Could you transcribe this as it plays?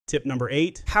Tip number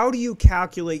 8, how do you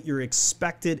calculate your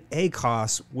expected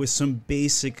ACoS with some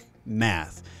basic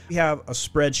math? We have a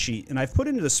spreadsheet, and I've put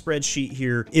into the spreadsheet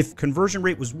here if conversion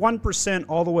rate was 1%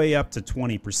 all the way up to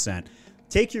 20%.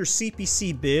 Take your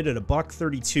CPC bid at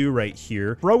 $1.32 right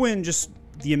here, throw in just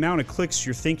the amount of clicks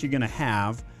you think you're gonna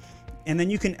have, and then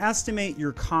you can estimate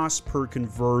your cost per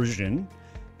conversion,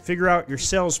 figure out your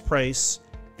sales price,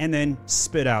 and then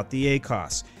spit out the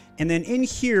ACoS. And then in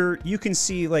here, you can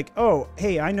see like, oh,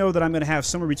 hey, I know that I'm gonna have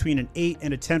somewhere between an 8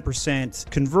 and a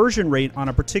 10% conversion rate on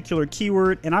a particular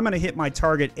keyword, and I'm gonna hit my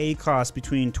target ACoS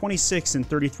between 26 and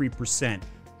 33%.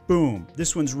 Boom,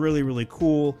 this one's really, really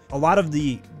cool. A lot of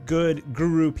the good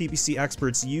guru PPC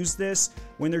experts use this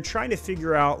when they're trying to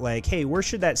figure out like, hey, where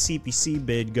should that CPC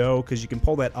bid go? Because you can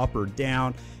pull that up or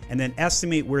down and then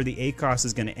estimate where the ACoS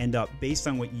is going to end up based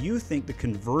on what you think the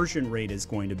conversion rate is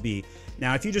going to be.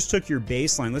 Now, if you just took your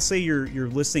baseline, let's say your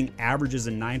listing averages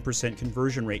a 9%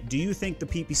 conversion rate, do you think the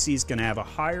PPC is going to have a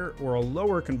higher or a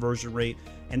lower conversion rate,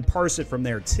 and parse it from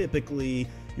there? Typically,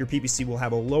 your PPC will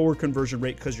have a lower conversion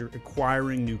rate because you're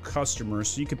acquiring new customers.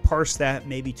 So you could parse that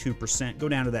maybe 2%, go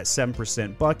down to that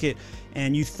 7% bucket,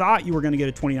 and you thought you were going to get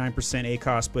a 29%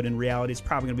 ACoS, but in reality, it's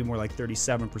probably going to be more like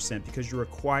 37% because you're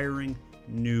acquiring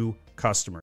new customers.